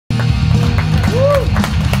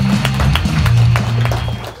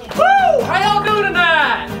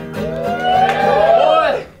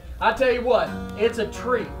what, it's a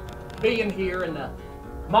treat being here in the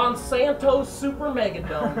Monsanto Super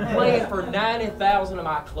Megadome playing for 90,000 of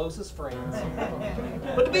my closest friends.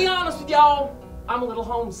 But to be honest with y'all, I'm a little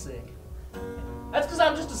homesick. That's because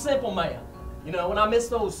I'm just a simple man, you know, and I miss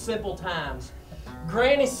those simple times.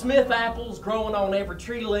 Granny Smith apples growing on every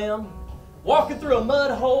tree limb, walking through a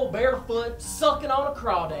mud hole barefoot, sucking on a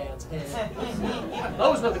crawdad's head.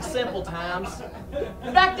 Those were the simple times.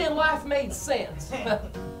 And back then, life made sense.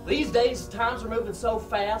 These days, times are moving so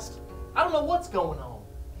fast, I don't know what's going on.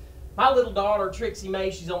 My little daughter, Trixie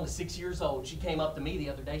Mae, she's only 6 years old. She came up to me the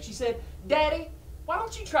other day. She said, "Daddy, why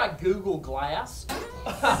don't you try Google Glass?"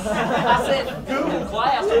 I said, "Google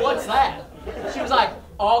Glass? What's that?" She was like,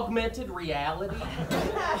 "Augmented reality."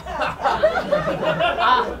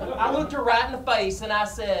 I looked her right in the face and I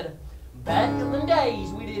said, "Back in the days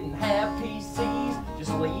we didn't have PCs,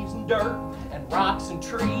 just leaves and dirt and rocks and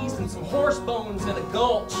trees and some horse bones in a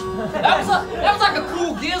gulch. That was like a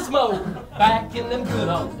cool gizmo back in them good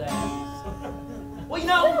old days." Well, you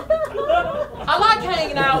know, I like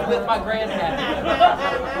hanging out with my grandpappy.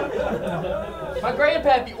 My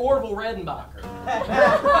grandpappy, Orville Redenbacher.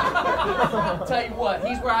 I'll tell you what,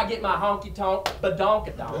 he's where I get my honky-tonk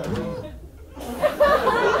badonkadonk.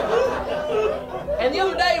 And the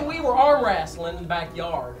other day we were arm wrestling in the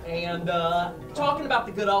backyard and talking about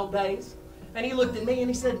the good old days. And he looked at me and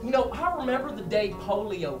he said, "You know, I remember the day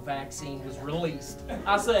polio vaccine was released."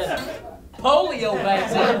 I said, "Polio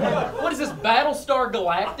vaccine? What is this, Battlestar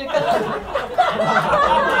Galactica?"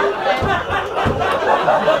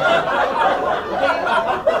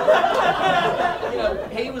 You know,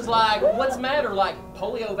 he was like, "What's the matter? Like,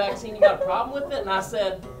 polio vaccine, you got a problem with it?" And I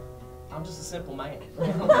said, "I'm just a simple man."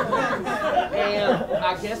 And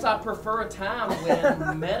I guess I prefer a time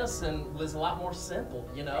when medicine was a lot more simple,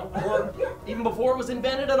 you know, or even before it was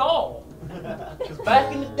invented at all. Because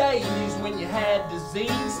back in the days when you had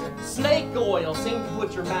disease, snake oil seemed to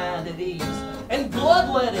put your mind at ease. And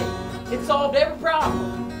bloodletting, it solved every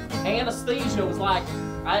problem. Anesthesia was like,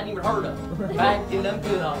 I hadn't even heard of it back in them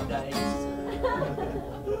good old days.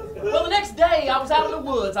 Well, the next day, I was out in the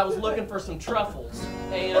woods. I was looking for some truffles.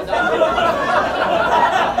 And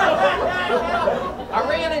I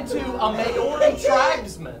ran into a Maori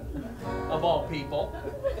tribesman, of all people.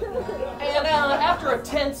 And after a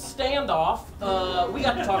tense standoff, we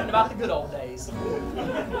got to talking about the good old days.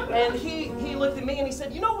 And he looked at me and he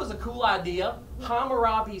said, "You know what was a cool idea?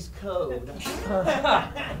 Hammurabi's Code."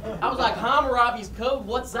 I was like, "Hammurabi's Code?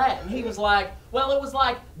 What's that?" And he was like, "Well, it was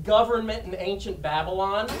like government in ancient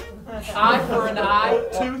Babylon. Eye for an eye,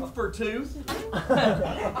 tooth for tooth."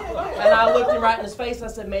 And I looked him right in his face. I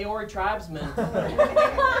said, "Maori tribesman,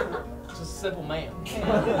 just a simple man."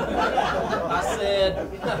 I said,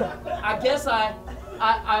 "I guess I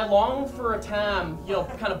longed for a time, you know,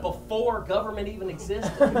 kind of before government even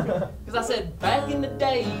existed." Because I said, back in the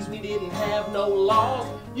days, we didn't have no laws.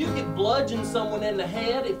 You could bludgeon someone in the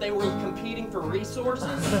head if they were competing for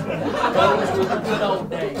resources. Those were the good old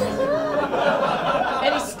days.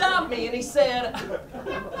 And he stopped me and he said,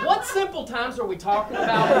 "What simple times are we talking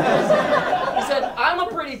about?" He said, "I'm a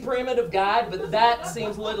pretty primitive guy, but that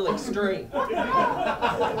seems a little extreme."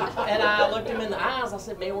 And I looked him in the eyes. I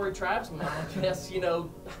said, "Maori tribesman, I guess, you know,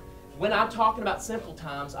 when I'm talking about simple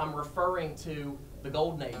times, I'm referring to the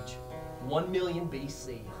Golden Age, 1 million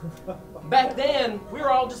BC. Back then, we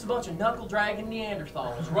were all just a bunch of knuckle-dragging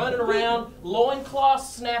Neanderthals running around, loincloths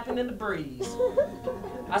snapping in the breeze."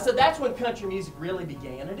 I said, "That's when country music really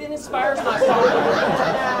began, and it inspires my song."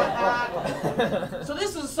 So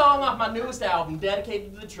this is a song off my newest album,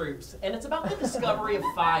 dedicated to the troops, and it's about the discovery of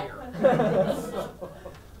fire.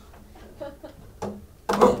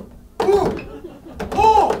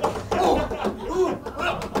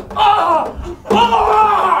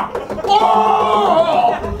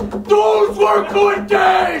 Those were good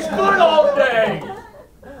days, good old days.